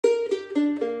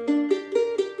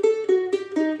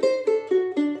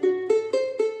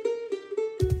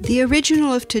The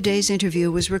original of today's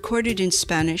interview was recorded in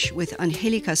Spanish with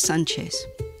Angélica Sánchez.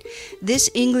 This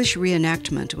English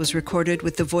reenactment was recorded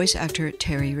with the voice actor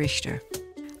Terry Richter.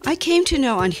 I came to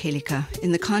know Angélica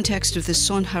in the context of the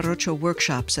Son Jarocho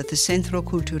workshops at the Centro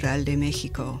Cultural de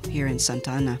México here in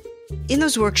Santa Ana. In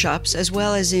those workshops, as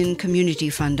well as in community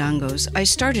fandangos, I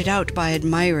started out by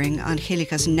admiring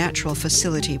Angélica's natural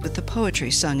facility with the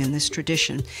poetry sung in this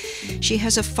tradition. She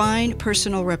has a fine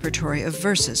personal repertoire of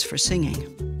verses for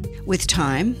singing. With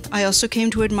time, I also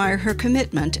came to admire her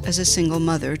commitment as a single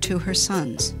mother to her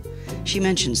sons. She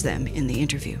mentions them in the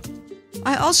interview.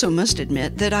 I also must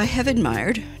admit that I have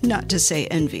admired, not to say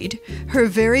envied, her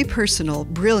very personal,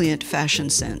 brilliant fashion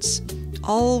sense,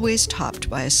 always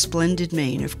topped by a splendid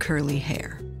mane of curly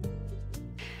hair.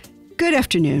 Good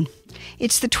afternoon.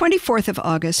 It's the 24th of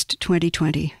August,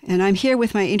 2020, and I'm here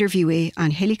with my interviewee,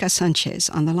 Angélica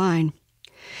Sánchez, on the line.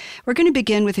 We're going to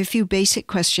begin with a few basic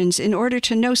questions in order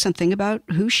to know something about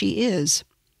who she is.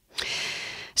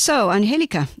 So,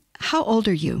 Angélica, how old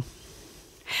are you?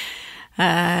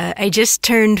 I just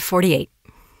turned 48.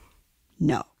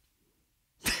 No.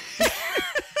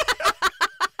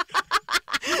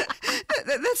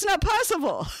 That's not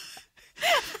possible.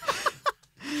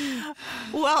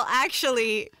 Well,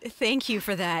 actually, thank you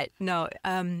for that. No,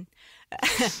 I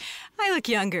look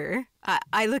younger.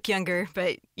 I look younger,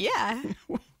 but yeah.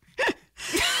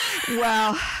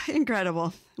 Wow,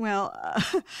 incredible. Well,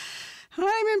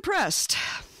 I'm impressed.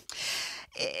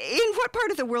 In what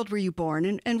part of the world were you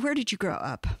born, and where did you grow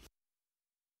up?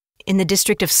 In the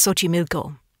district of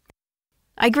Xochimilco.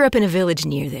 I grew up in a village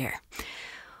near there.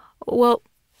 Well,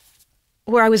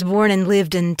 where I was born and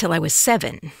lived until I was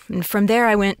 7. And from there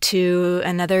I went to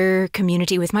another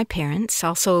community with my parents,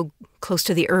 also close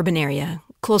to the urban area,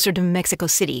 closer to Mexico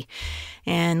City,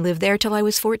 and lived there till I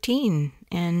was 14.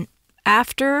 And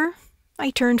after I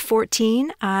turned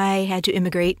 14, I had to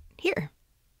immigrate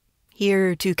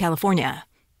here to California,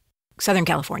 Southern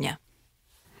California.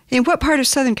 In what part of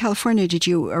Southern California did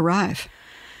you arrive?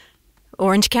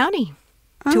 Orange County,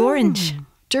 to Orange.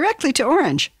 Directly to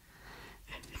Orange?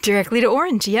 Directly to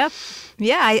Orange, yep.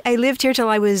 Yeah, I lived here till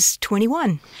I was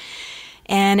 21.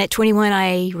 And at 21,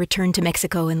 I returned to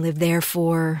Mexico and lived there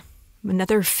for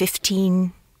another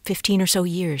 15 or so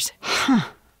years. Huh.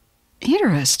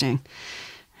 Interesting.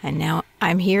 And now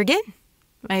I'm here again.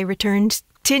 I returned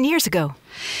 10 years ago.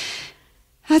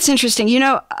 That's interesting. You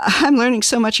know, I'm learning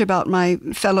so much about my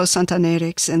fellow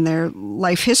Santanerics and their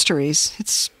life histories.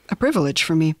 It's a privilege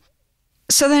for me.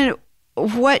 So then,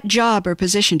 what job or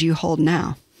position do you hold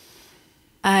now?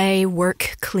 I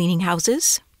work cleaning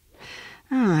houses.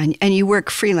 Ah, and you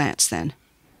work freelance then?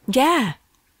 Yeah.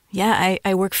 Yeah,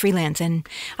 I work freelance, and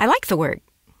I like the work.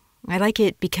 I like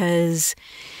it because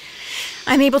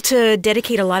I'm able to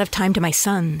dedicate a lot of time to my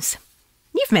sons.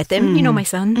 You've met them. You know my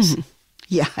sons. Mm-hmm.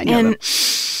 Yeah, I know them.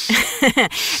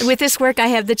 With this work, I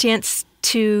have the chance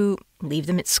to leave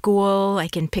them at school. I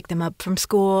can pick them up from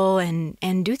school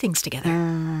and do things together.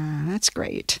 That's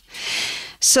great.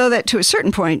 So that to a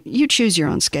certain point, you choose your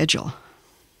own schedule.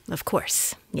 Of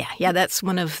course. Yeah, that's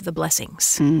one of the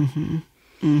blessings.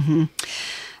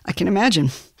 I can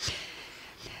imagine.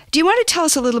 Do you want to tell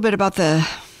us a little bit about the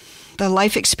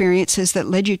life experiences that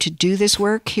led you to do this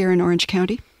work here in Orange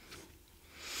County?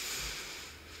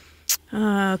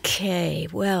 Okay,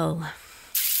 well,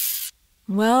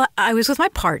 I was with my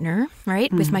partner,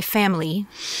 right, with my family,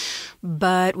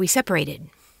 but we separated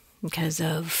because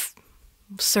of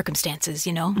circumstances,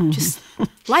 just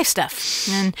life stuff.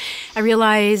 And I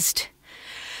realized,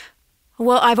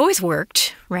 well, I've always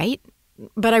worked, right,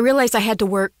 but I realized I had to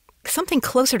work something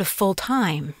closer to full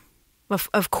time.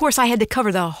 Of course, I had to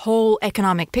cover the whole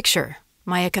economic picture,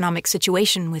 my economic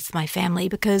situation with my family,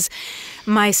 because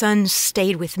my son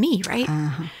stayed with me, right?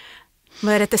 Uh-huh.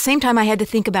 But at the same time, I had to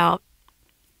think about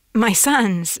my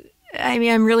sons. I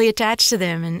mean, I'm really attached to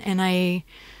them, and I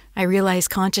realized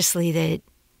consciously that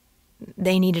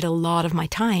they needed a lot of my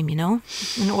time, in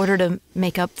order to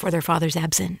make up for their father's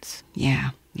absence. Yeah.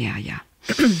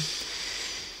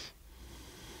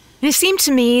 It seemed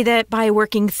to me that by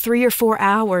working 3 or 4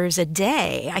 hours a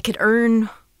day, I could earn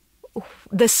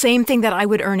the same thing that I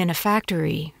would earn in a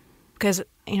factory, because,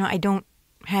 I don't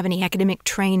have any academic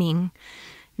training,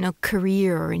 no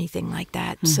career or anything like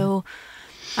that. Mm-hmm. So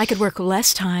I could work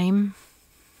less time,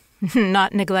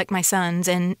 not neglect my sons,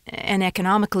 and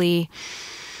economically,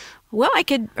 well, I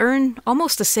could earn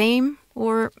almost the same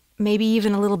or maybe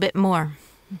even a little bit more.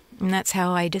 And that's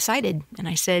how I decided. And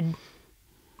I said,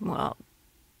 well,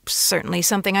 certainly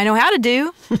something I know how to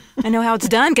do. I know how it's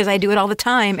done because I do it all the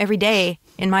time, every day.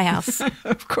 in my house.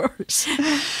 Of course.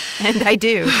 And I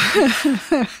do.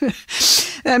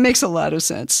 That makes a lot of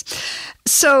sense.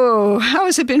 So how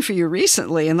has it been for you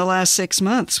recently in the last 6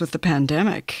 months with the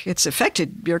pandemic? It's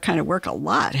affected your kind of work a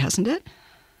lot, hasn't it?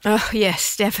 Oh,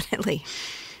 yes, definitely.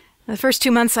 The first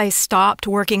 2 months I stopped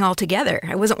working altogether.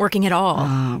 I wasn't working at all.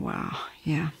 Oh, wow.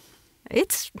 Yeah.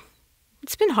 It's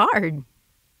been hard.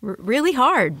 Really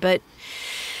hard, but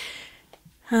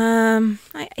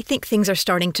I think things are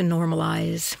starting to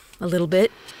normalize a little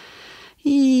bit.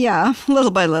 Yeah,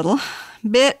 little by little,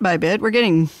 bit by bit. We're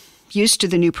getting used to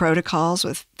the new protocols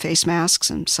with face masks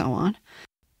and so on.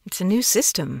 It's a new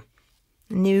system.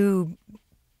 I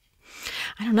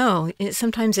don't know,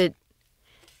 sometimes it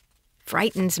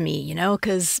frightens me,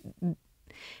 because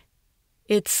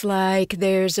it's like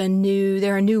there are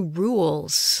new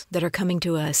rules that are coming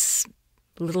to us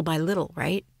little by little,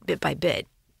 right? Bit by bit.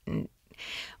 And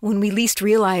when we least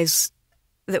realize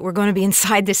that we're going to be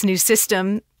inside this new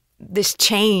system, this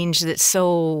change that's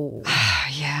so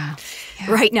yeah.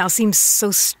 right now seems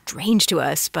so strange to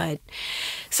us, but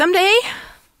someday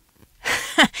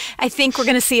I think we're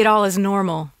going to see it all as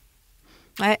normal.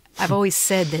 I've always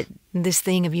said that this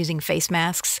thing of using face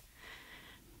masks,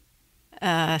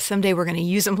 someday we're going to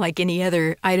use them like any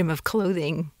other item of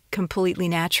clothing, completely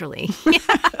naturally.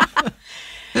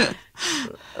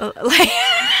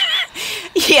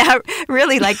 Yeah,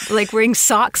 really, like wearing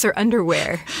socks or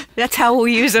underwear. That's how we'll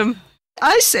use them.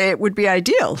 I say it would be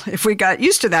ideal if we got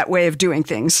used to that way of doing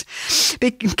things.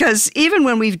 Because even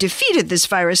when we've defeated this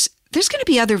virus, there's going to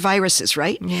be other viruses,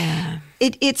 right? Yeah.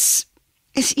 It's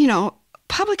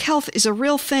public health is a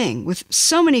real thing. With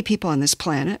so many people on this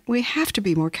planet, we have to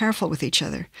be more careful with each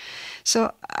other.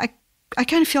 So I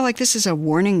kind of feel like this is a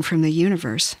warning from the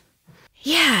universe.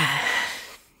 Yeah.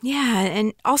 Yeah,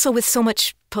 and also with so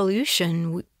much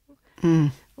pollution,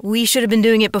 we should have been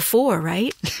doing it before,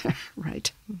 right?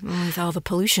 Right. With all the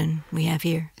pollution we have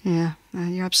here. Yeah,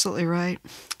 you're absolutely right.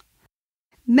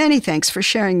 Many thanks for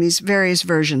sharing these various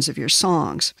versions of your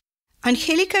songs.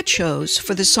 Angélica chose,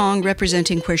 for the song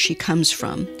representing where she comes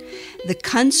from, the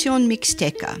Canción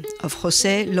Mixteca of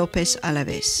José López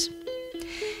Alavés.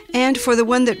 And for the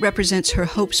one that represents her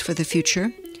hopes for the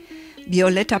future,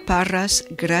 Violeta Parra's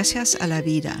Gracias a la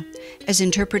Vida, as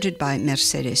interpreted by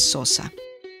Mercedes Sosa.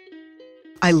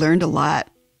 I learned a lot.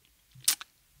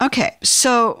 Okay,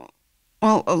 so,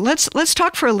 let's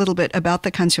talk for a little bit about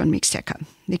the Canción Mixteca,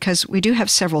 because we do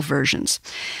have several versions.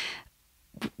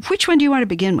 Which one do you want to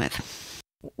begin with?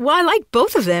 Well, I like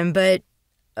both of them, but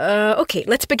okay,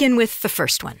 let's begin with the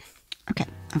first one.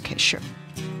 Okay, sure.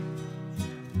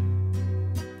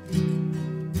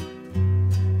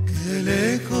 Qué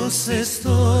lejos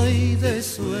estoy del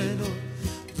suelo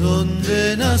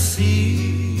donde he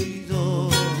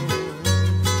nacido.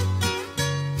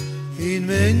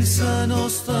 Inmensa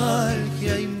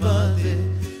nostalgia invade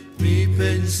mi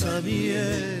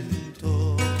pensamiento.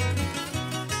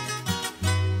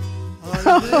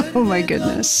 Oh my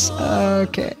goodness.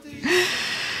 Okay.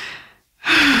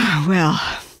 Well,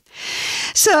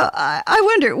 so I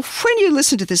wonder, when you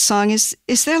listen to this song, is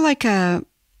there like a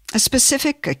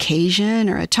specific occasion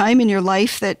or a time in your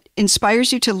life that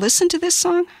inspires you to listen to this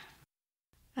song?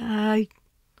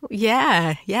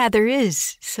 Yeah, there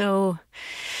is. So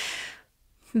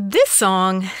this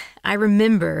song I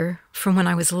remember from when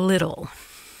I was little.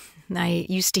 I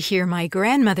used to hear my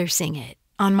grandmother sing it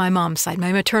on my mom's side,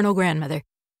 my maternal grandmother.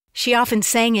 She often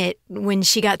sang it when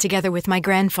she got together with my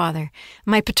grandfather,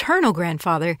 my paternal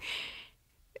grandfather,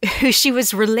 who she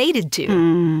was related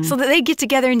to, so that they'd get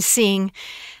together and sing,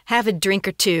 have a drink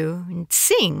or two, and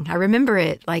sing. I remember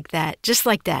it like that, just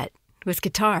like that, with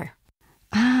guitar.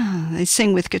 Ah, they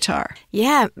sing with guitar.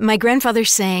 Yeah, my grandfather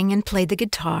sang and played the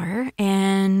guitar,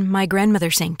 and my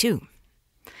grandmother sang too.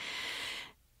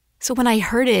 So when I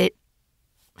heard it,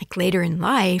 like later in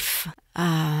life,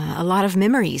 a lot of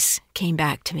memories came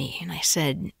back to me, and I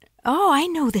said, "Oh, I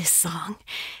know this song,"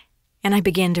 and I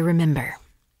began to remember.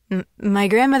 My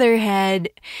grandmother had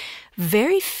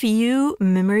very few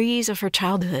memories of her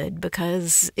childhood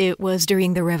because it was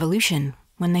during the Revolution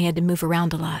when they had to move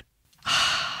around a lot.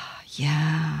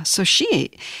 Yeah, so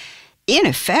she, in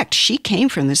effect, she came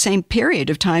from the same period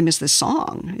of time as the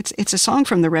song. It's a song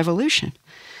from the Revolution.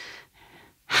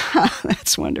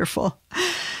 That's wonderful.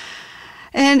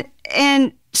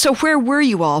 And so where were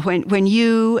you all when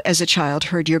you, as a child,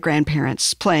 heard your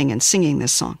grandparents playing and singing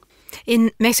this song?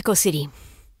 In Mexico City.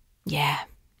 Yeah.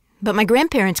 But my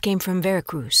grandparents came from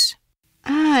Veracruz.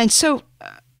 And so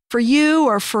for you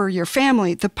or for your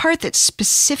family, the part that's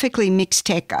specifically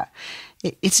Mixteca,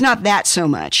 it's not that so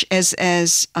much as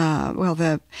well,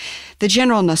 the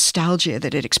general nostalgia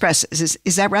that it expresses.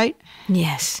 Is that right?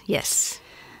 Yes.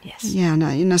 Yeah,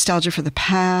 nostalgia for the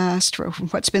past, for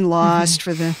what's been lost,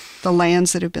 for the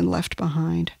lands that have been left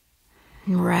behind.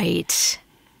 Right.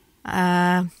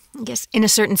 I guess in a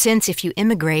certain sense, if you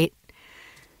immigrate,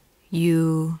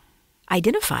 you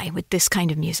identify with this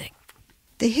kind of music.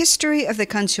 The history of the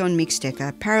Canción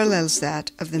Mixteca parallels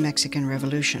that of the Mexican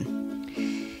Revolution.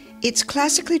 Its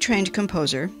classically trained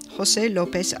composer, José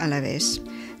López Alavés,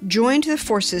 joined the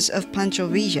forces of Pancho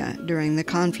Villa during the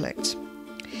conflicts.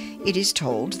 It is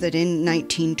told that in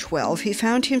 1912 he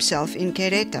found himself in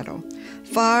Querétaro,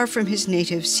 far from his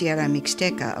native Sierra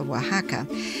Mixteca of Oaxaca,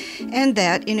 and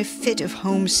that in a fit of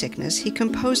homesickness he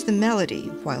composed the melody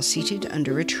while seated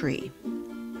under a tree.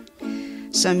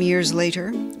 Some years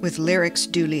later, with lyrics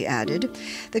duly added,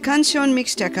 the Canción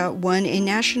Mixteca won a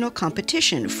national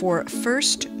competition for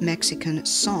First Mexican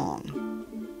Song.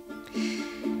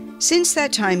 Since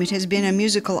that time, it has been a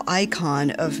musical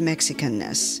icon of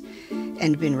Mexicanness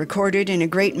and been recorded in a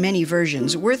great many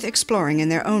versions worth exploring in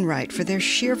their own right for their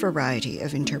sheer variety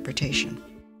of interpretation.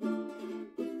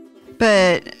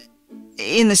 But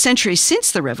in the centuries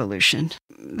since the Revolution,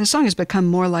 the song has become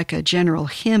more like a general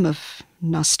hymn of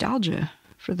nostalgia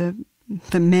for the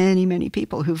many, many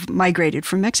people who've migrated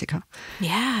from Mexico.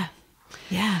 Yeah.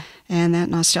 And that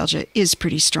nostalgia is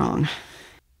pretty strong.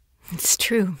 It's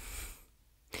true.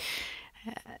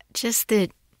 Just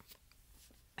the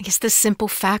simple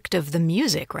fact of the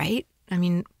music, right? I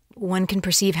mean, one can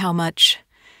perceive how much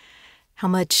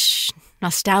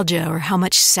nostalgia or how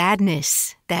much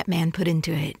sadness that man put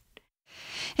into it.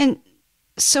 And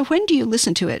so when do you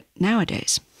listen to it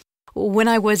nowadays? When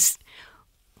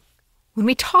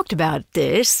we talked about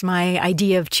this, my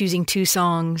idea of choosing two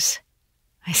songs,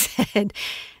 I said,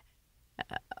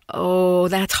 oh,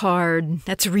 that's hard.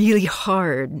 That's really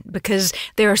hard because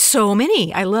there are so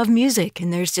many. I love music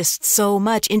and there's just so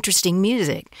much interesting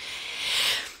music.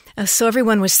 So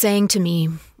everyone was saying to me,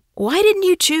 why didn't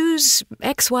you choose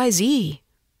XYZ?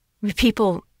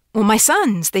 People, my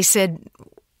sons, they said,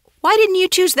 why didn't you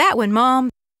choose that one, Mom?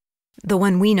 The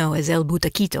one we know as El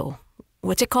Butaquito.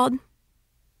 What's it called?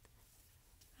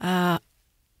 Cielito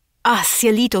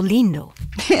Lindo.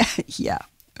 Yeah,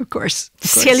 of course.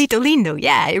 Cielito Lindo,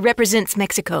 yeah, it represents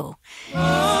Mexico.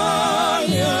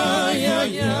 Ay, ay,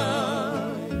 ay,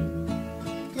 ay.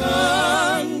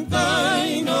 Canta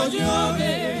y no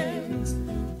llores,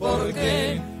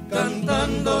 porque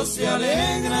cantando se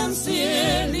alegran,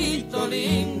 cielito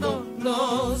lindo,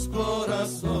 los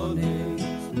corazones.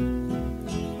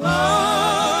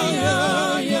 Ay,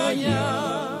 ay, ay, ay.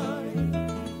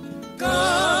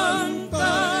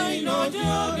 Canta y no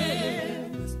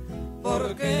llores,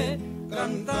 porque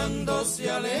cantando se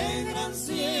alegran,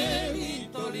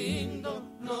 cielito lindo,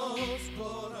 los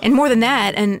corazones. And more than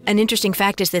that, an interesting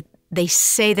fact is that they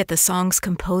say that the song's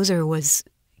composer was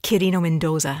Quirino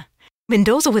Mendoza.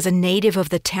 Mendoza was a native of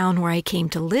the town where I came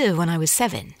to live when I was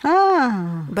 7.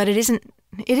 Ah. But it isn't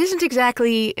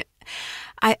exactly...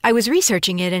 I was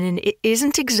researching it, and it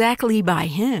isn't exactly by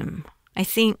him. I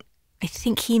think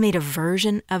he made a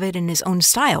version of it in his own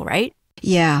style, right?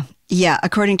 Yeah.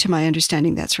 According to my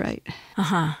understanding, that's right.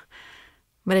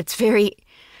 But it's very...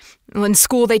 Well, in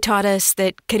school, they taught us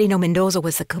that Quirino Mendoza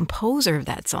was the composer of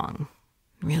that song.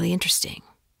 Really interesting.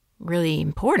 Really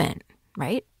important,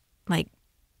 right? Like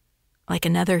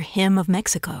another hymn of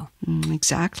Mexico.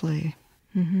 Exactly.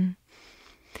 Mm-hmm.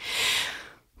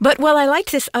 But, well, I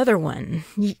liked this other one.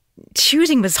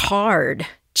 Choosing was hard.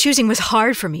 Choosing was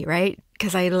hard for me, right?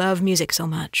 Because I love music so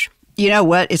much. You know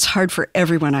what? It's hard for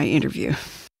everyone I interview.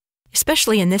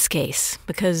 Especially in this case,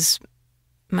 because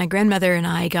my grandmother and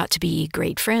I got to be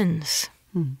great friends.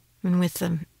 And with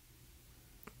them,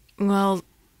 well,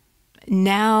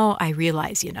 now I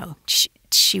realize,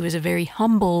 she was a very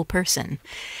humble person.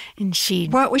 And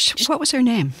What was her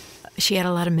name? She had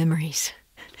a lot of memories.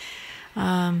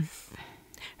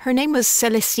 Her name was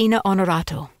Celestina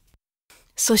Honorato.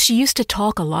 So she used to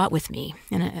talk a lot with me,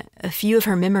 and a few of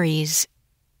her memories,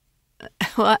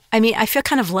 well, I mean, I feel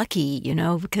kind of lucky,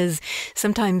 because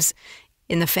sometimes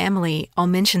in the family, I'll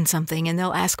mention something and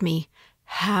they'll ask me,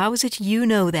 how is it you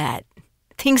know that?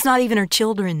 Things not even her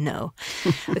children know.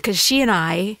 Because she and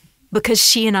I,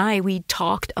 we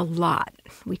talked a lot.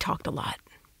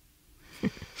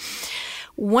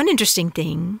 One interesting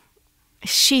thing,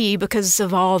 because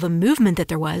of all the movement that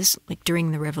there was, like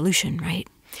during the revolution, right?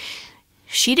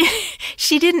 She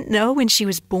didn't know when she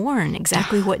was born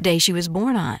exactly what day she was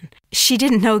born on. She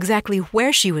didn't know exactly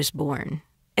where she was born.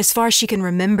 As far as she can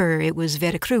remember, it was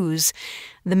Veracruz,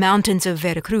 the mountains of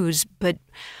Veracruz, but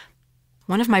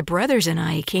one of my brothers and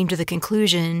I came to the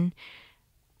conclusion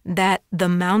that the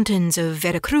mountains of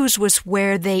Veracruz was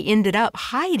where they ended up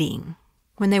hiding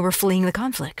when they were fleeing the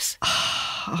conflicts.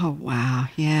 Oh, wow.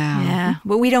 Yeah. Yeah,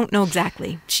 but we don't know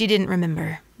exactly. She didn't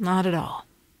remember. Not at all.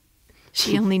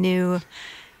 She only knew...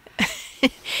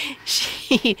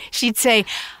 She'd say,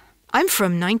 I'm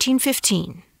from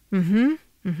 1915.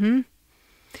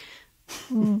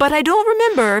 But I don't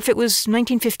remember if it was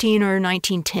 1915 or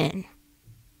 1910.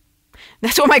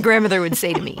 That's what my grandmother would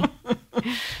say to me.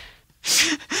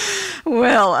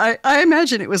 Well, I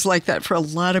imagine it was like that for a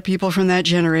lot of people from that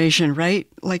generation, right?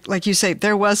 Like you say,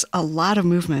 there was a lot of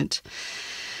movement.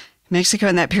 Mexico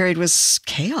in that period was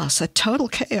chaos, a total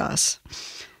chaos.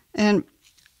 And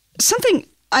something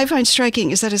I find striking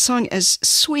is that a song as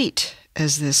sweet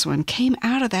as this one came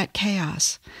out of that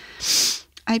chaos.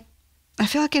 I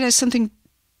feel like it has something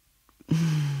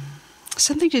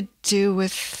to do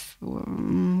with,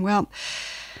 well,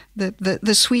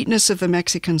 the sweetness of the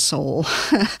Mexican soul.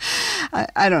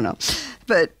 I don't know.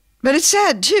 But it's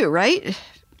sad too, right?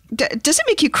 Does it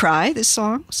make you cry, this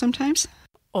song, sometimes?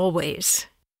 Always.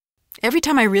 Every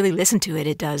time I really listen to it,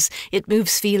 it does. It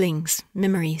moves feelings,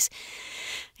 memories.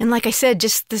 And like I said,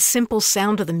 just the simple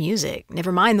sound of the music.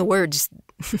 Never mind the words.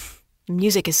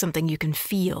 Music is something you can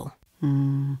feel.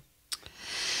 And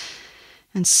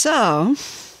so,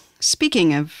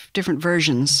 speaking of different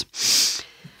versions,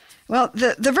 well,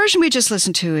 the version we just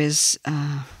listened to is,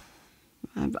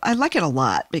 I like it a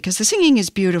lot because the singing is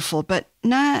beautiful, but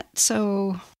not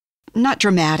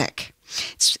dramatic.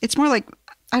 It's more like,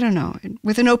 I don't know,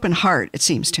 with an open heart, it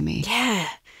seems to me. Yeah.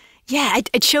 I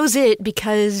chose it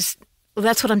because, well,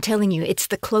 that's what I'm telling you. It's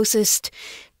the closest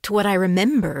to what I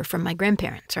remember from my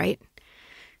grandparents, right?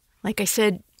 Like I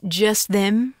said, just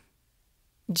them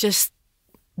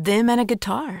and a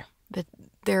guitar. But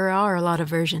there are a lot of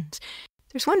versions.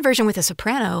 There's one version with a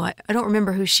soprano. I don't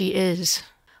remember who she is.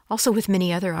 Also with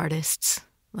many other artists,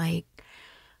 like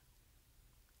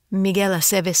Miguel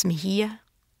Aceves Mejia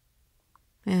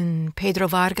and Pedro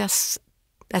Vargas.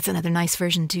 That's another nice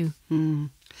version, too.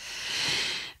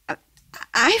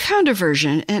 I found a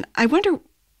version, and I wonder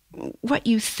what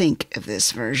you think of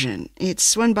this version.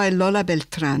 It's one by Lola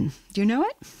Beltran. Do you know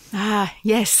it? Ah,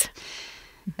 yes.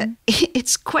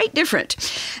 It's quite different.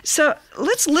 So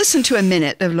let's listen to a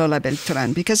minute of Lola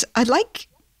Beltran, because I'd like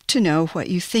to know what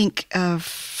you think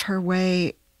of her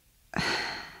way.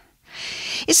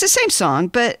 It's the same song,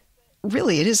 but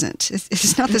really it isn't.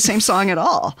 It's not the same song at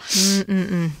all.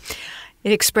 It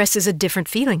expresses a different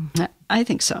feeling. I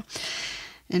think so.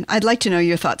 And I'd like to know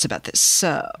your thoughts about this.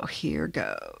 So here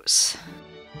goes.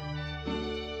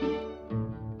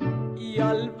 Y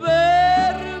al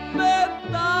verme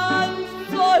tan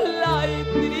sola y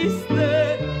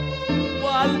triste,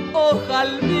 cual hoja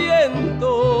al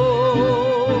viento,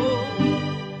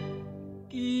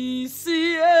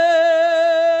 quisiera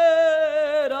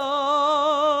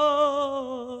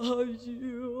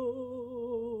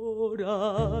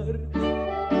llorar,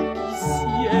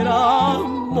 quisiera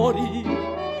morir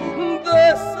de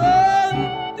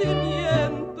sentimiento.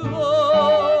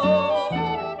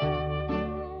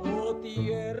 Oh,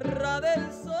 tierra del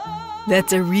sol.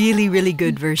 That's a really, really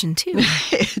good version, too.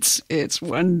 It's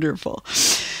wonderful.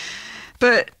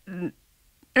 But,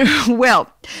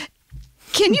 well,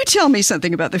 can you tell me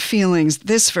something about the feelings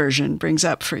this version brings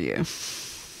up for you?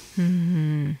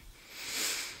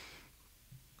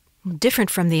 Different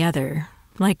from the other.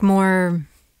 Like more...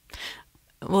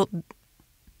 Well,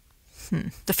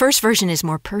 the first version is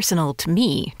more personal to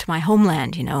me, to my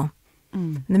homeland, you know.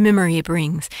 The memory it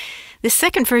brings. The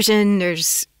second version,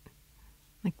 there's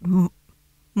like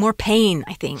more pain,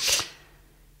 I think.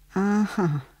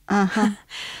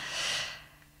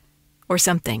 Or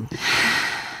something.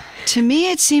 To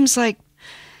me, it seems like,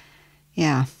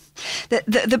 yeah,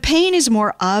 the pain is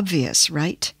more obvious,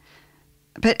 right?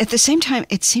 But at the same time,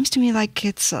 it seems to me like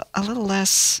it's a little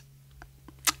less,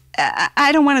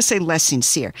 I don't want to say less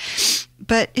sincere,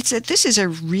 but this is a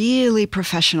really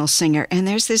professional singer, and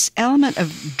there's this element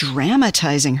of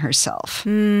dramatizing herself.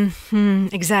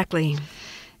 Exactly.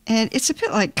 And it's a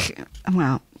bit like,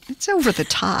 well, it's over the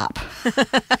top.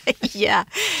 Yeah.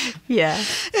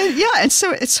 And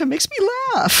so it makes me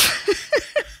laugh.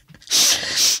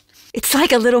 It's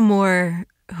like a little more,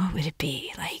 what would it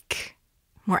be? Like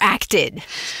more acted.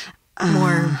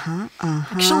 More,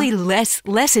 actually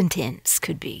less intense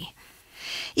could be.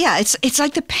 Yeah, it's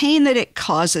like the pain that it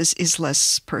causes is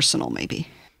less personal, maybe.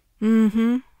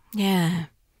 Yeah.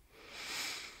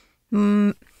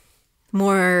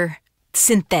 More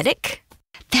synthetic.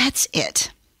 That's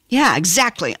it. Yeah,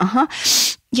 exactly.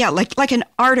 Yeah, like an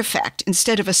artifact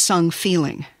instead of a sung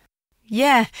feeling.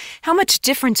 Yeah, how much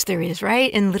difference there is, right?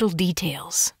 In little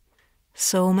details.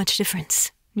 So much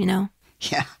difference, you know?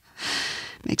 Yeah,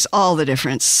 makes all the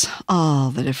difference.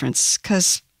 All the difference.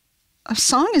 Because a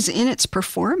song is in its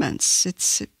performance.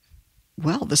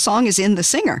 The song is in the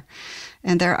singer.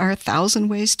 And there are 1,000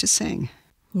 ways to sing.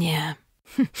 Yeah.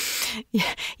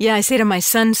 Yeah, I say to my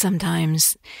son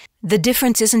sometimes, the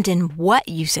difference isn't in what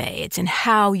you say, it's in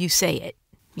how you say it,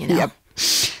 you know? Yep.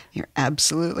 You're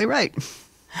absolutely right.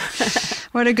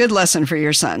 What a good lesson for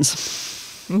your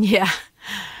sons. Yeah.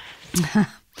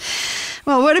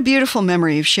 Well, what a beautiful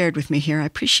memory you've shared with me here. I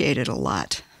appreciate it a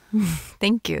lot.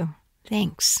 Thank you.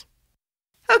 Thanks.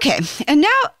 Okay, and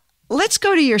now let's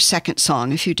go to your second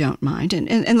song, if you don't mind, and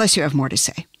unless you have more to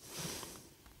say.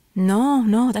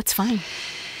 No, that's fine.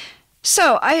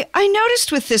 So I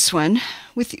noticed with this one,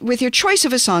 with your choice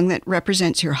of a song that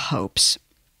represents your hopes,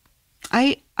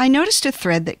 I noticed a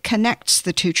thread that connects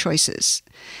the two choices,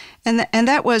 and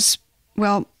that was,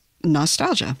 well,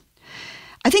 nostalgia.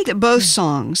 I think that both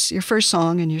songs, your first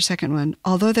song and your second one,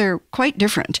 although they're quite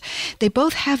different, they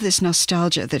both have this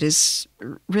nostalgia that is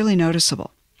really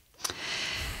noticeable.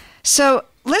 So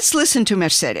let's listen to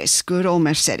Mercedes, good old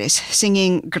Mercedes,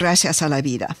 singing Gracias a la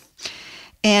Vida.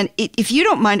 And if you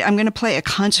don't mind, I'm going to play a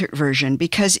concert version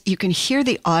because you can hear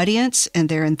the audience and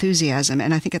their enthusiasm,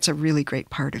 and I think it's a really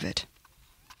great part of it.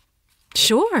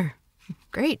 Sure.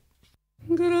 Great.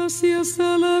 Gracias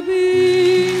a la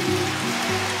vida,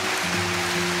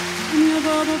 me ha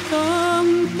dado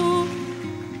tanto,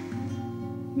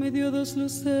 me dio dos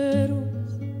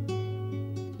luceros,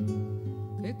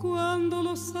 que cuando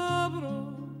los abro.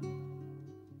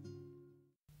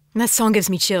 That song gives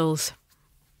me chills.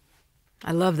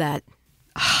 I love that.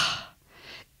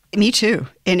 Me too.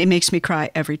 And it makes me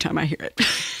cry every time I hear it.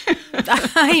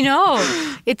 I know.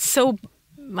 It's so,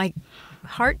 my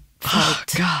heart. Oh,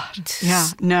 God. Yeah.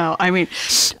 No, I mean.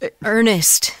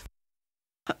 Earnest.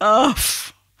 Oh.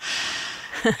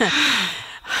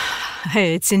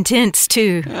 It's intense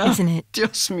too, isn't it?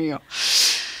 Dios mío.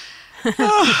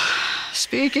 Oh,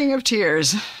 speaking of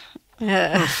tears.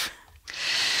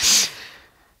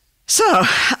 So,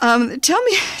 tell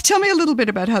me a little bit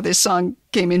about how this song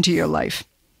came into your life.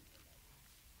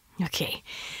 Okay.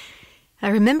 I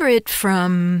remember it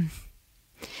from,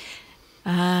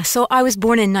 so I was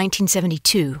born in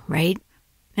 1972, right?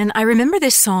 And I remember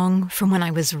this song from when I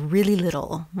was really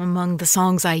little, among the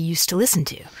songs I used to listen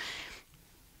to.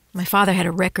 My father had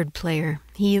a record player.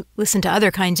 He listened to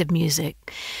other kinds of music,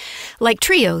 like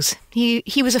trios. He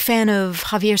was a fan of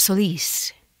Javier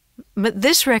Solís. But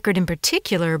this record in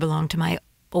particular belonged to my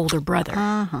older brother.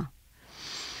 Uh-huh.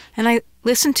 And I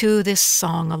listened to this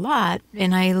song a lot,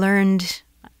 and I learned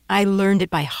it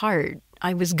by heart.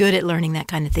 I was good at learning that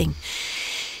kind of thing.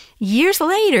 Years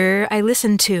later, I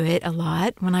listened to it a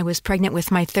lot when I was pregnant with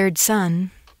my third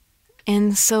son.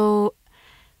 And so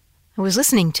I was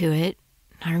listening to it.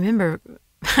 I remember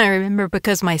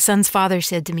because my son's father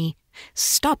said to me,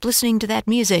 "Stop listening to that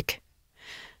music."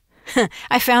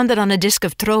 I found it on a disc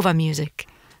of trova music.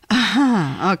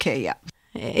 Uh-huh. Okay, yeah.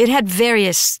 It had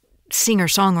various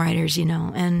singer-songwriters, you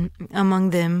know, and among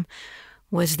them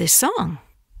was this song.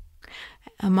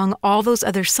 Among all those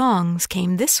other songs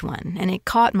came this one, and it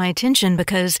caught my attention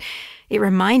because it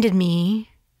reminded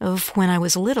me of when I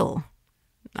was little.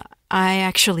 I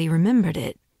actually remembered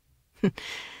it.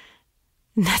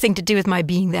 Nothing to do with my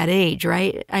being that age,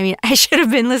 right? I mean, I should have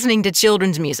been listening to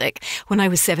children's music when I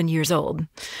was 7 years old.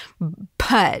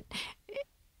 But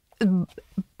it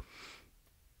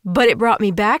brought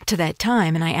me back to that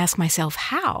time, and I asked myself,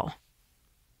 how?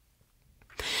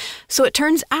 So it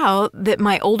turns out that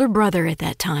my older brother at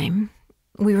that time,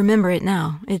 we remember it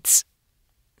now,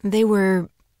 they were,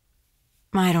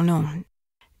 I don't know,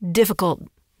 difficult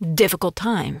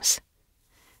times.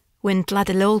 When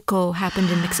Tlatelolco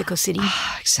happened in Mexico City.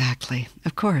 Exactly,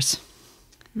 of course.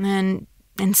 And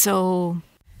so...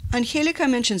 Angélica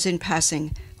mentions in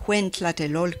passing when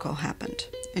Tlatelolco happened,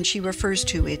 and she refers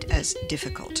to it as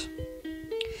difficult.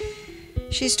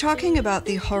 She's talking about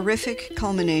the horrific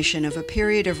culmination of a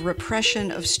period of repression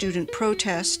of student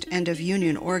protest and of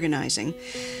union organizing,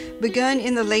 begun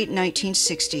in the late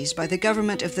 1960s by the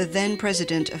government of the then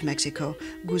President of Mexico,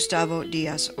 Gustavo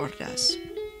Díaz Ordaz.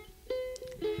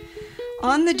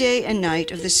 On the day and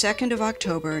night of the 2nd of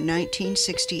October,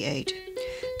 1968,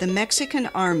 the Mexican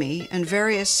Army and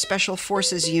various special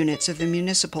forces units of the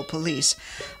municipal police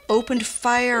opened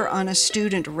fire on a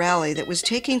student rally that was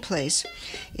taking place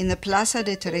in the Plaza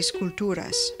de Tres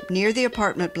Culturas, near the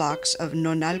apartment blocks of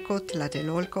Nonalco,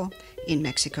 Tlatelolco, in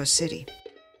Mexico City.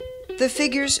 The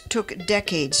figures took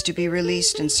decades to be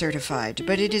released and certified,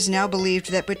 but it is now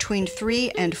believed that between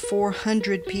 300 and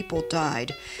 400 people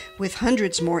died, with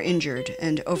hundreds more injured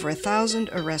and over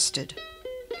 1,000 arrested.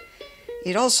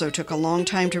 It also took a long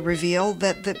time to reveal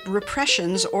that the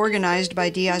repressions organized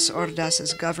by Diaz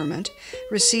Ordaz's government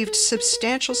received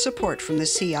substantial support from the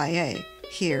CIA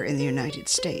here in the United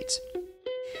States.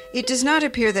 It does not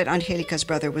appear that Angélica's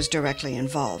brother was directly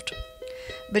involved,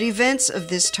 but events of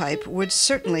this type would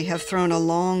certainly have thrown a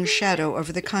long shadow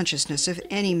over the consciousness of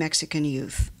any Mexican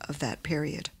youth of that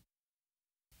period.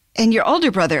 And your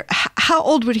older brother, how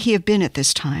old would he have been at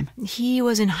this time? He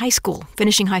was in high school,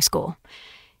 finishing high school.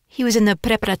 He was in the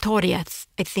preparatoria,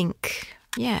 I think.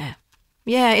 Yeah,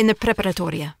 in the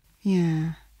preparatoria.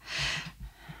 Yeah.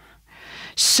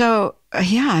 So,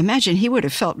 I imagine he would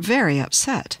have felt very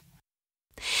upset.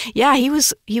 Yeah, he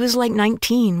was like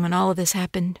 19 when all of this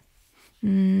happened.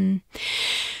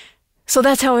 So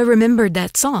that's how I remembered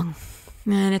that song.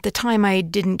 And at the time, I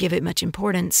didn't give it much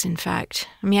importance, in fact.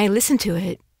 I listened to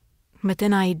it, but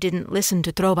then I didn't listen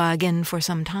to Trova again for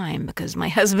some time because my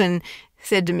husband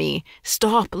said to me,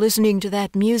 "Stop listening to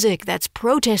that music. That's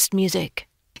protest music."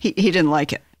 He didn't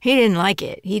like it. He didn't like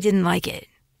it.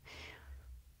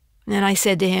 And I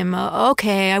said to him,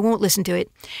 "Okay, I won't listen to it,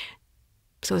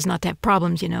 so as not to have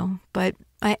problems, But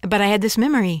I had this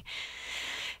memory.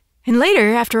 And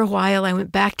later, after a while, I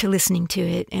went back to listening to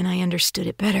it, and I understood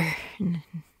it better. And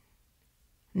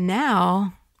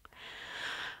now,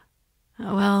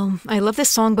 I love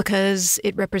this song because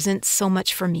it represents so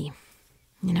much for me,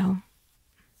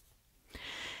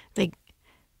 Like,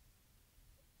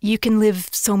 you can live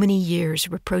so many years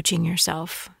reproaching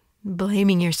yourself,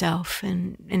 blaming yourself,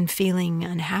 and feeling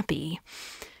unhappy.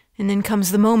 And then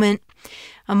comes a moment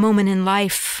in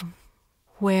life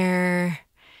where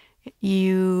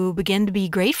you begin to be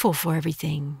grateful for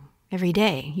everything every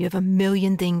day. You have a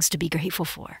million things to be grateful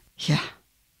for.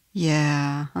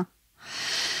 Yeah. Huh?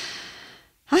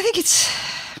 I think it's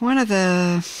one of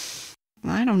the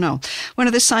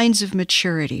signs of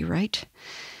maturity, right?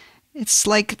 It's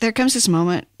like there comes this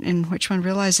moment in which one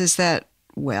realizes that,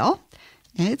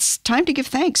 it's time to give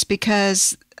thanks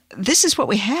because this is what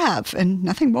we have and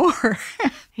nothing more.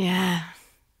 Yeah.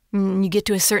 You get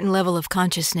to a certain level of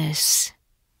consciousness,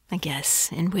 I guess,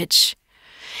 in which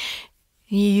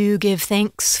you give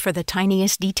thanks for the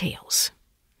tiniest details.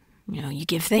 You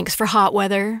give thanks for hot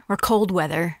weather or cold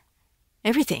weather.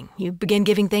 Everything. You begin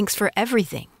giving thanks for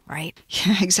everything, right?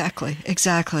 Yeah, exactly.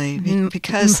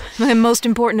 Because most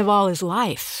important of all is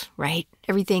life, right?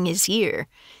 Everything is here.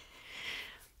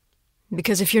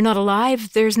 Because if you're not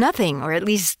alive, there's nothing, or at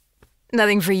least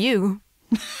nothing for you.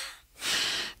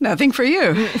 Nothing for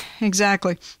you.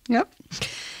 Exactly. Yep.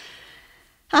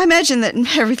 I imagine that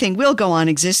everything will go on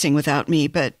existing without me,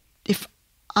 but if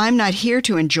I'm not here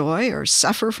to enjoy or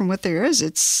suffer from what there is,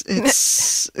 it's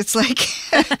like...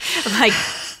 like,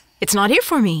 it's not here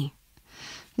for me.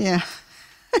 Yeah,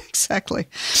 exactly.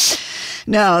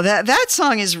 No, that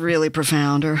song is really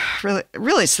profound, or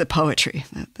really it's the poetry.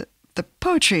 The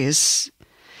poetry is...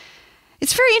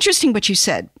 It's very interesting what you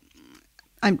said.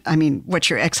 What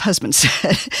your ex-husband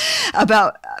said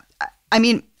about...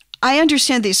 I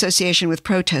understand the association with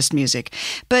protest music,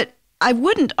 but I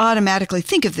wouldn't automatically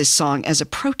think of this song as a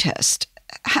protest.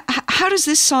 How does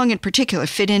this song in particular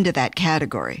fit into that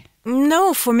category?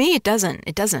 No, for me it doesn't.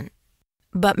 It doesn't.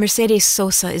 But Mercedes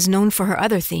Sosa is known for her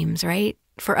other themes, right?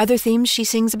 For other themes she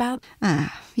sings about?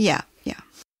 Yeah.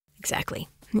 Exactly.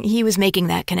 He was making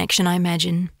that connection, I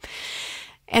imagine.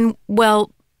 And,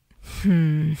 was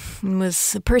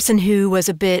a person who was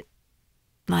a bit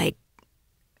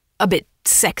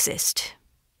sexist.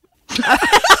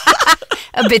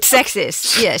 A bit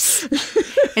sexist, yes.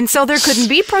 And so there couldn't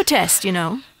be protest,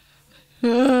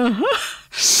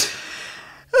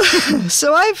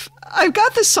 So I've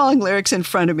got the song lyrics in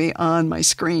front of me on my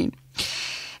screen.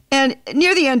 And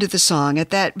near the end of the song,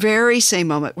 at that very same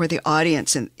moment where the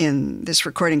audience in this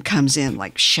recording comes in,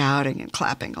 like shouting and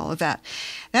clapping, all of that,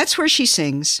 that's where she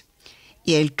sings,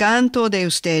 "Y el canto de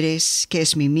ustedes, que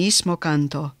es mi mismo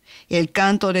canto, y el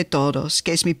canto de todos,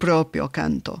 que es mi propio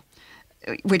canto,"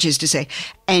 which is to say,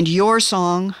 "and your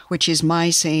song, which is my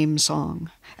same song,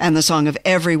 and the song of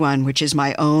everyone, which is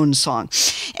my own song."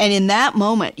 And in that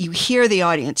moment, you hear the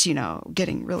audience,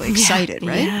 getting really excited,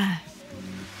 right? Yeah.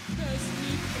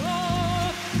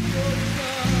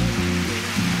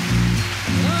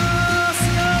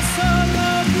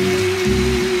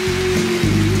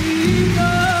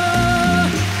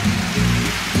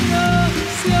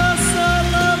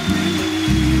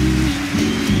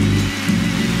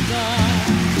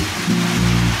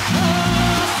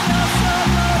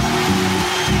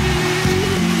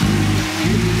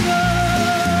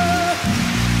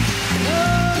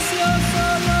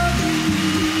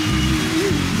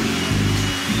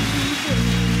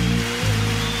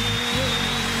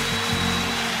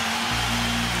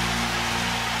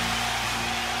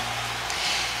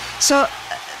 So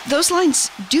those lines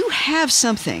do have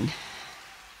something.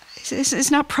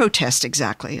 It's not protest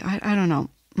exactly. I don't know.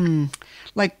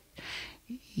 Like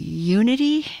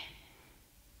unity?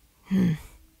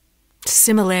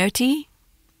 Similarity?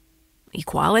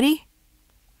 Equality?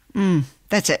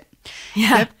 That's it.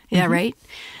 Yeah, Yep. yeah, right?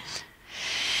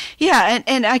 Yeah,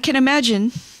 and I can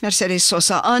imagine Mercedes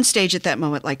Sosa on stage at that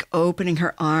moment, like opening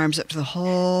her arms up to the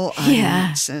whole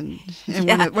audience, and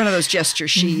one of those gestures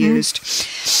she used.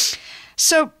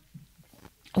 So,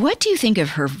 what do you think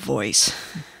of her voice?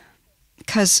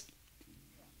 Because,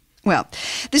 well,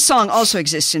 this song also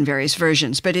exists in various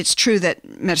versions, but it's true that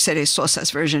Mercedes Sosa's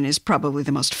version is probably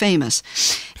the most famous.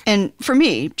 And for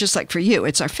me, just like for you,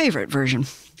 it's our favorite version.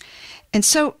 And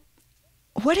so,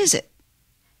 what is it?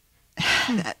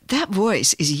 That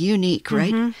voice is unique,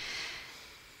 right?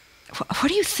 What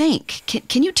do you think?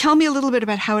 Can you tell me a little bit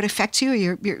about how it affects you,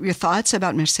 your thoughts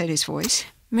about Mercedes' voice?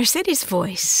 Mercedes'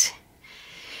 voice.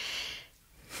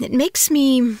 It makes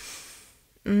me,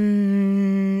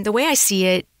 the way I see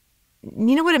it,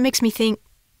 you know what it makes me think?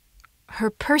 Her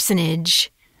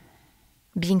personage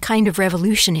being kind of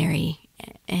revolutionary.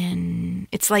 And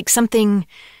it's like something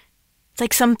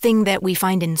that we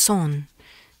find in son.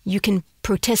 You can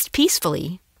protest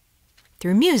peacefully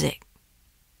through music.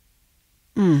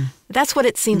 That's what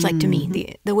it seems like to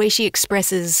me. The way she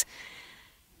expresses,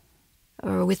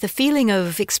 or with the feeling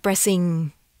of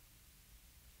expressing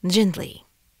gently,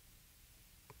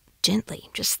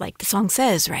 just like the song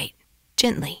says, right?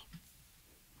 Gently.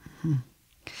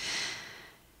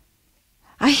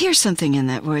 I hear something in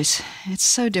that voice. It's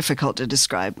so difficult to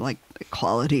describe, like the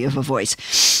quality of a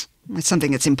voice. It's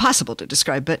something that's impossible to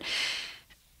describe, but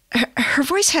her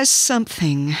voice has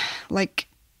something like,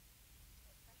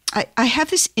 I have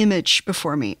this image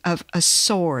before me of a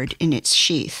sword in its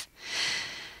sheath.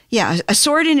 Yeah, a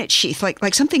sword in its sheath,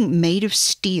 like something made of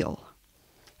steel,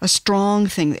 a strong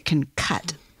thing that can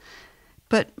cut.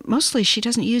 But mostly she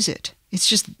doesn't use it. It's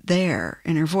just there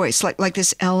in her voice, like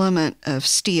this element of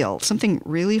steel, something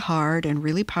really hard and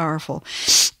really powerful.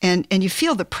 And you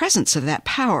feel the presence of that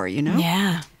power, you know?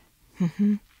 Yeah.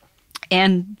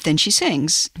 And then she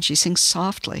sings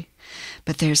softly.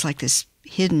 But there's like this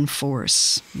hidden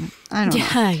force. I don't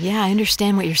know. Yeah, I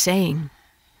understand what you're saying.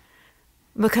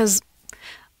 Because,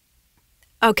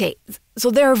 okay,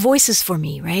 so there are voices for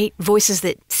me, right? Voices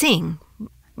that sing,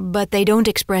 but they don't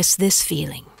express this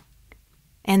feeling.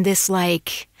 And this,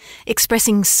 like,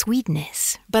 expressing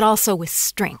sweetness, but also with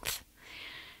strength.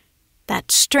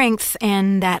 That strength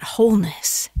and that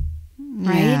wholeness,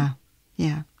 right?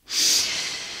 Yeah.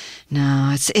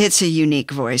 No, it's a unique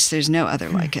voice. There's no other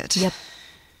like it. Yep.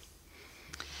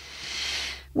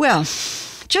 Well,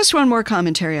 just one more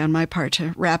commentary on my part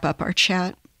to wrap up our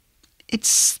chat.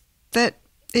 It's that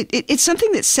it's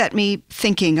something that set me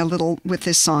thinking a little with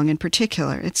this song in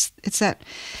particular. It's that,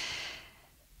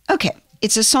 okay,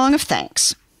 it's a song of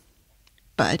thanks,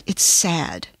 but it's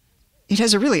sad. It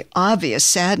has a really obvious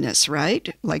sadness,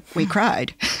 right? Like we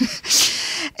cried.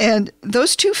 And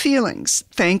those two feelings,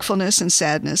 thankfulness and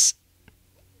sadness,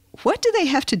 what do they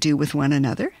have to do with one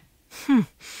another?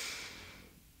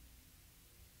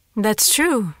 That's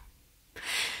true.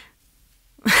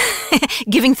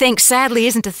 Giving thanks sadly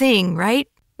isn't a thing, right?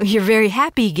 You're very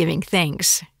happy giving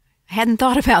thanks. I hadn't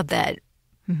thought about that.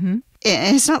 And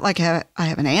it's not like I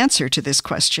have an answer to this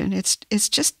question. It's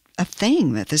just a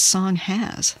thing that this song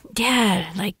has.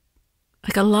 Yeah, like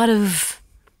a lot of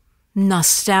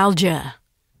nostalgia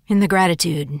in the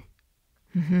gratitude.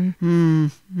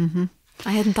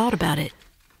 I hadn't thought about it.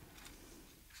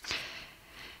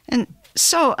 And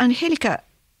so, Angélica,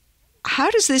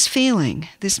 how does this feeling,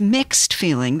 this mixed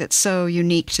feeling that's so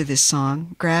unique to this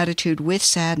song, gratitude with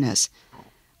sadness,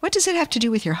 what does it have to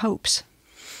do with your hopes?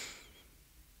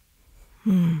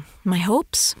 My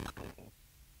hopes?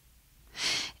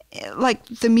 Like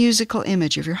the musical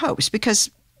image of your hopes, because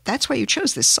that's why you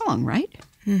chose this song, right?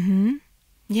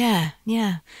 Yeah.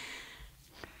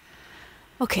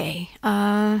 Okay,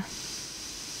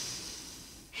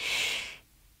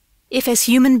 if as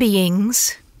human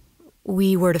beings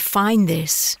we were to find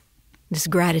this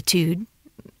gratitude,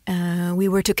 we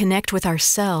were to connect with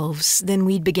ourselves, then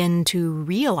we'd begin to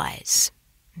realize,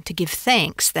 to give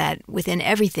thanks that within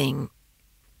everything,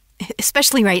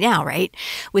 especially right now, right?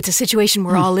 With the situation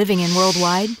we're all living in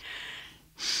worldwide,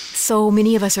 so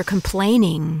many of us are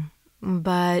complaining.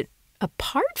 But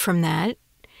apart from that,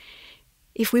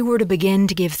 if we were to begin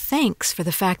to give thanks for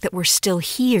the fact that we're still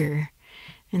here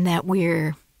and that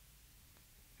we'd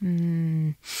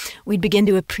begin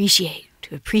to appreciate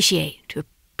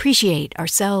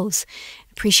ourselves,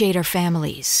 appreciate our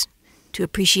families, to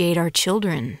appreciate our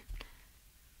children,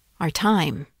 our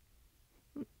time.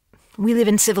 We live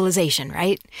in civilization,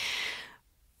 right?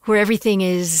 Where everything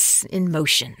is in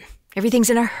motion. Everything's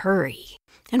in a hurry.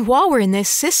 And while we're in this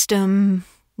system,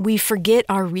 we forget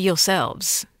our real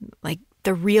selves, like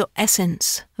the real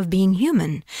essence of being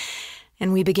human.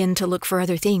 And we begin to look for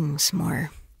other things, more,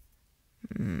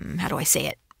 how do I say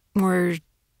it? More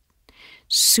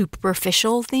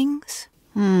superficial things?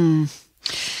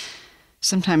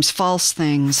 Sometimes false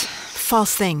things.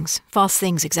 False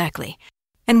things, exactly.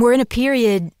 And we're in a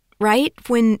period, right,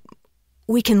 when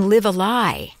we can live a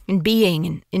lie in being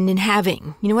and in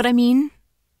having. You know what I mean?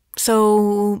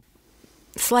 So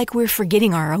it's like we're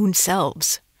forgetting our own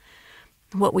selves,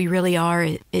 what we really are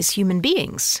as human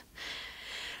beings.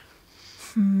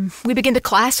 We begin to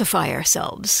classify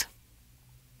ourselves.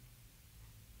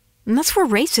 And that's where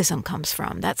racism comes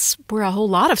from. That's where a whole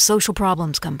lot of social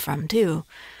problems come from, too.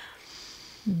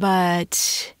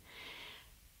 But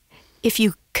if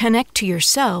you connect to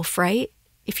yourself, right?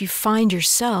 If you find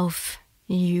yourself,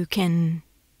 you can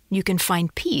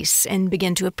find peace and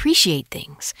begin to appreciate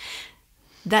things.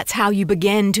 That's how you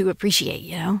begin to appreciate,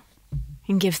 you know,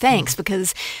 and give thanks,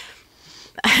 because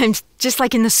I'm just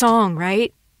like in the song,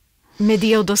 right? Me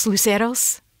dio dos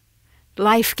luceros.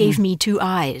 Life gave me two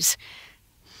eyes.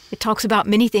 It talks about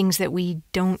many things that we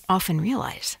don't often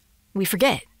realize. We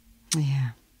forget.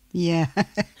 Yeah.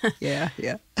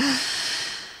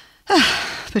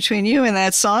 Between you and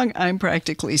that song, I'm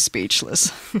practically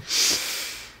speechless.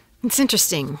 It's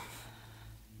interesting.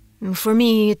 For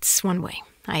me, it's one way.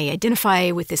 I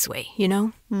identify with this way, you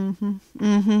know?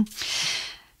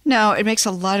 No, it makes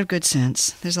a lot of good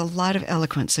sense. There's a lot of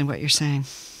eloquence in what you're saying.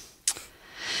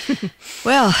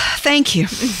 Well, thank you.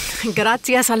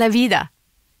 Gracias a la vida.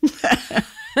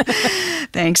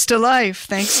 Thanks to life.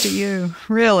 Thanks to you.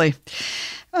 Really.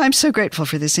 I'm so grateful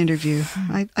for this interview.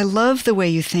 I love the way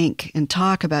you think and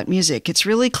talk about music. It's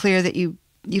really clear that you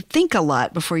think a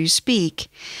lot before you speak.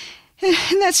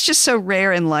 And that's just so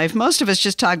rare in life. Most of us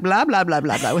just talk blah, blah, blah,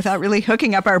 blah, blah without really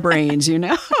hooking up our brains, you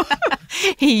know?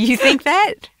 You think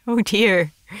that? Oh,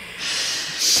 dear.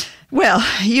 Well,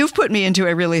 you've put me into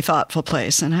a really thoughtful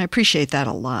place, and I appreciate that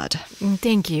a lot.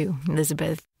 Thank you,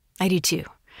 Elizabeth. I do too.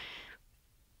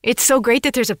 It's so great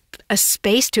that there's a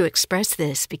space to express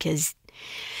this because,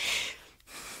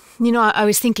 you know, I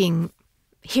was thinking,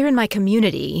 here in my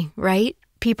community, right,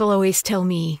 people always tell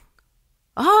me,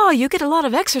 oh, you get a lot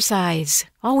of exercise.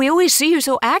 Oh, we always see you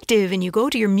so active and you go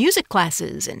to your music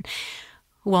classes. And,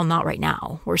 well, not right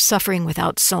now. We're suffering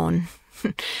without son.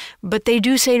 But they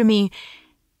do say to me,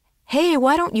 hey,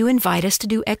 why don't you invite us to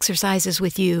do exercises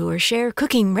with you or share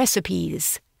cooking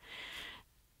recipes?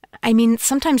 I mean,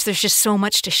 sometimes there's just so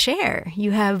much to share.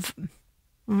 You have,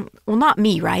 well, not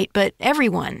me, right? But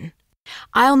everyone.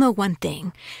 I'll know one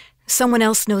thing. Someone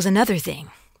else knows another thing.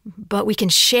 But we can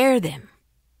share them.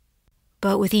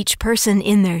 But with each person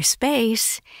in their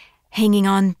space, hanging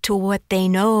on to what they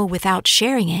know without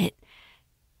sharing it,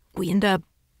 we end up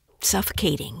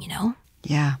suffocating, you know?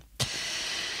 Yeah.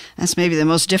 That's maybe the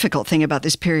most difficult thing about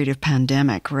this period of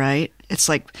pandemic, right? It's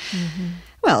like,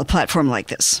 well, a platform like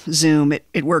this, Zoom,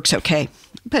 it works okay,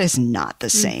 but it's not the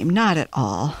same, not at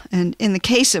all. And in the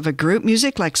case of a group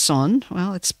music like son,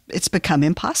 well, it's become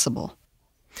impossible.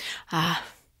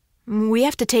 We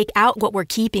have to take out what we're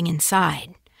keeping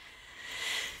inside.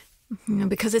 You know,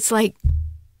 because it's like,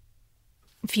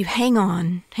 if you hang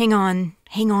on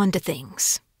to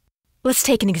things. Let's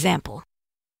take an example.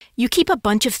 You keep a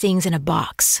bunch of things in a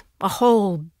box, a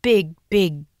whole big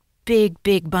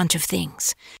bunch of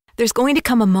things. There's going to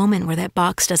come a moment where that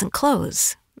box doesn't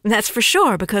close. That's for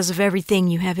sure because of everything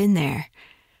you have in there.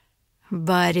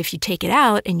 But if you take it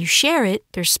out and you share it,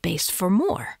 there's space for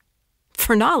more.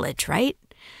 For knowledge, right?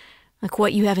 Like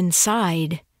what you have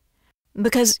inside.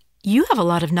 Because you have a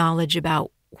lot of knowledge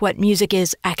about what music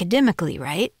is academically,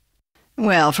 right?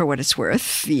 Well, for what it's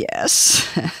worth, yes.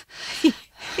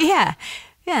 Yeah.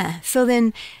 So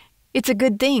then it's a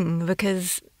good thing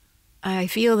because I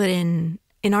feel that in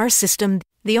our system,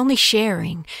 the only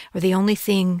sharing or the only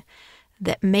thing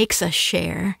that makes us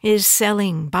share is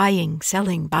selling, buying.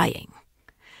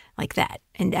 Like that.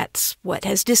 And that's what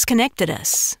has disconnected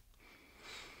us.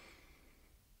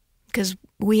 Because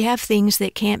we have things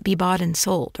that can't be bought and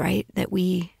sold, right? That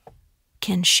we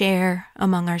can share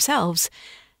among ourselves.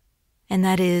 And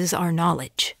that is our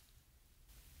knowledge.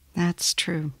 That's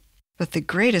true. But the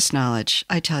greatest knowledge,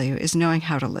 I tell you, is knowing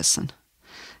how to listen,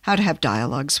 how to have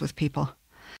dialogues with people.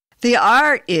 The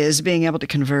art is being able to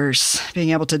converse,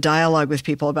 being able to dialogue with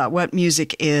people about what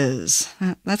music is.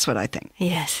 That's what I think.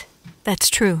 Yes, that's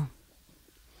true.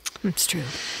 It's true.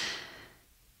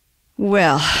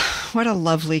 Well, what a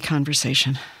lovely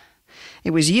conversation.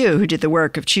 It was you who did the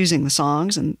work of choosing the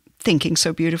songs and thinking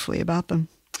so beautifully about them.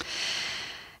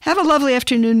 Have a lovely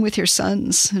afternoon with your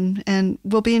sons, and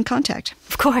we'll be in contact.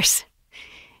 Of course.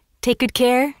 Take good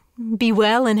care, be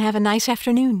well, and have a nice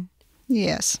afternoon.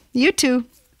 Yes. You too.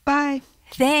 Bye.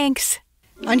 Thanks.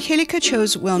 Angélica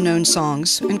chose well-known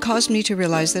songs and caused me to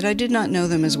realize that I did not know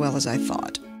them as well as I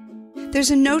thought.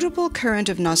 There's a notable current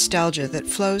of nostalgia that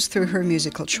flows through her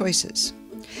musical choices.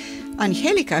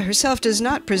 Angélica herself does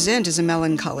not present as a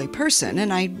melancholy person,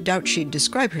 and I doubt she'd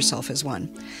describe herself as one,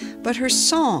 but her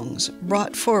songs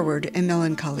brought forward a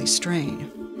melancholy strain.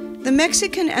 The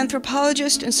Mexican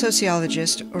anthropologist and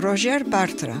sociologist Roger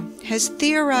Bartra has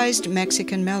theorized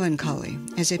Mexican melancholy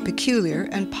as a peculiar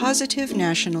and positive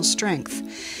national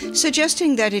strength,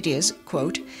 suggesting that it is,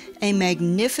 quote, a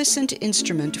magnificent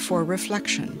instrument for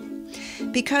reflection,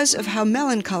 because of how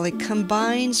melancholy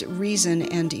combines reason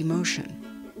and emotion.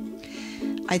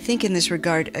 I think in this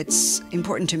regard it's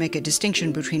important to make a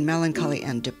distinction between melancholy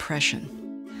and depression.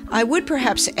 I would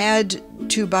perhaps add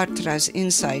to Bartra's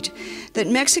insight that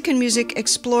Mexican music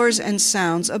explores and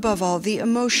sounds, above all, the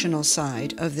emotional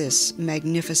side of this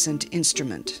magnificent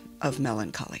instrument of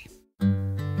melancholy.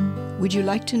 Would you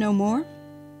like to know more?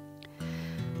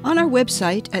 On our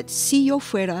website at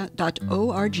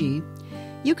sillofuera.org,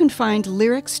 you can find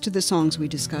lyrics to the songs we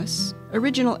discuss,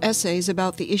 original essays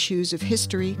about the issues of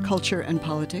history, culture, and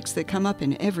politics that come up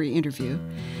in every interview,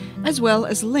 as well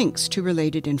as links to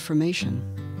related information.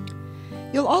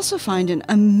 You'll also find an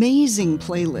amazing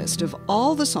playlist of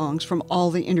all the songs from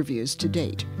all the interviews to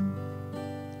date.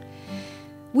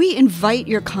 We invite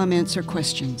your comments or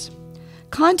questions.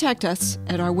 Contact us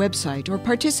at our website or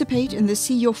participate in the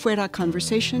Sillo Fuera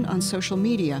conversation on social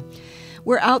media.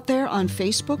 We're out there on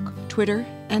Facebook, Twitter,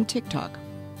 and TikTok.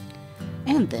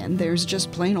 And then there's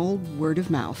just plain old word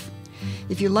of mouth.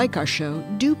 If you like our show,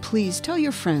 do please tell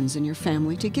your friends and your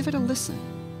family to give it a listen.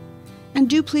 And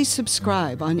do please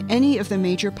subscribe on any of the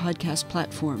major podcast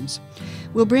platforms.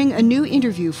 We'll bring a new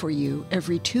interview for you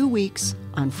every 2 weeks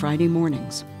on Friday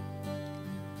mornings.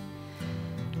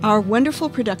 Our wonderful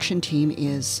production team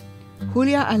is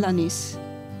Julia Alanis,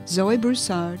 Zoe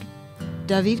Broussard,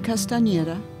 David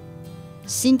Castañeda,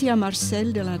 Cynthia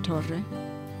Marcel de la Torre,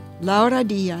 Laura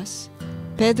Diaz,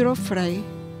 Pedro Frey,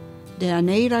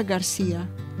 Deaneira Garcia,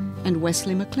 and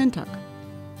Wesley McClintock.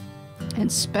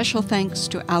 And special thanks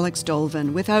to Alex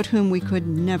Dolvin, without whom we could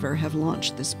never have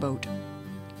launched this boat.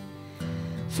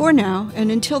 For now,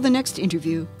 and until the next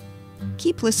interview,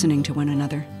 keep listening to one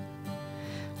another.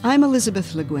 I'm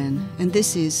Elizabeth Le Guin, and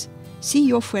this is Si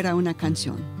Yo Fuera Una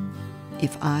Canción,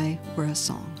 If I Were a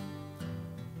Song.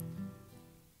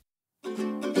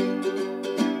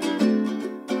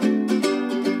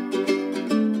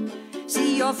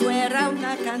 Si yo fuera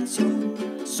una canción,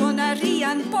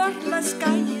 sonarían por las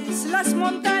calles, las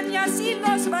montañas y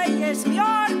los valles, mi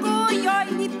orgullo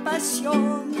y mi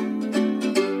pasión.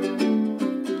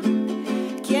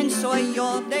 ¿Quién soy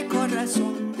yo de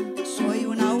corazón? Soy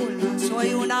una ola,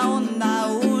 soy una onda,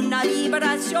 una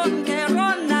vibración que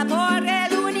ronda por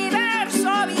el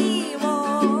universo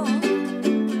vivo.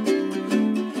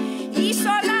 Y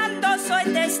sonando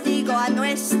soy testigo a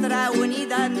nuestra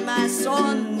unidad más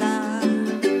honda.